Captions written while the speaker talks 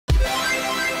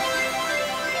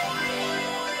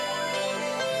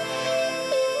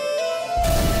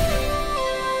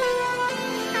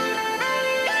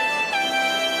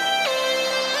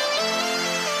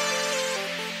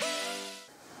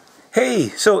Hey,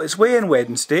 so it's weigh-in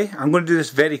Wednesday. I'm going to do this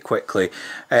very quickly.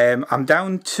 I'm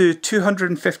down to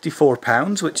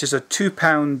 £254, which is a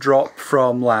 £2 drop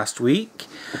from last week.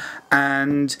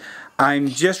 And I'm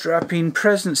just wrapping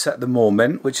presents at the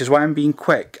moment, which is why I'm being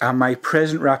quick. And my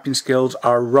present wrapping skills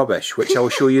are rubbish, which I'll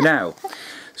show you now.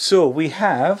 So we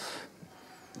have...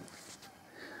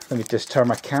 Let me just turn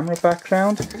my camera back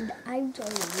round.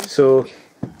 So,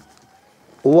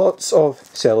 lots of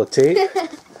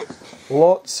sellotape.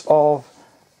 Lots of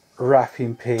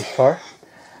wrapping paper.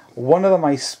 One of them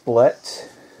I split.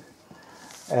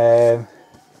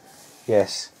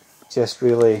 Yes, just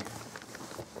really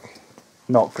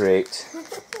not great.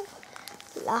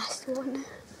 Last one.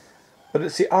 But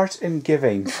it's the art in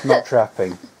giving, not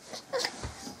wrapping.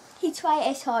 He tried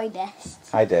his hardest.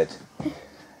 I did.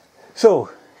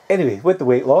 So, anyway, with the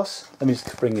weight loss, let me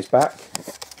just bring this back.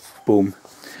 Boom.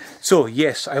 So,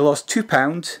 yes, I lost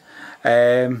 £2.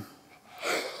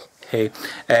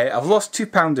 I've lost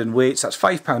 £2 in weight, so that's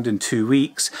 £5 in 2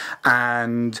 weeks,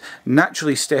 and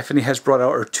naturally Stephanie has brought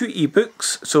out her 2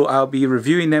 ebooks, so I'll be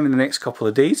reviewing them in the next couple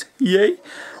of days, yay,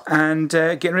 and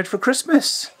getting ready for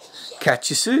Christmas.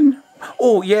 Catch you soon.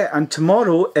 Oh yeah, and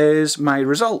tomorrow is my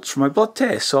results for my blood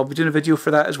test, so I'll be doing a video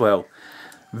for that as well.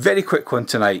 Very quick one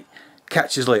tonight.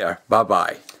 Catch you later. Bye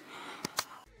bye.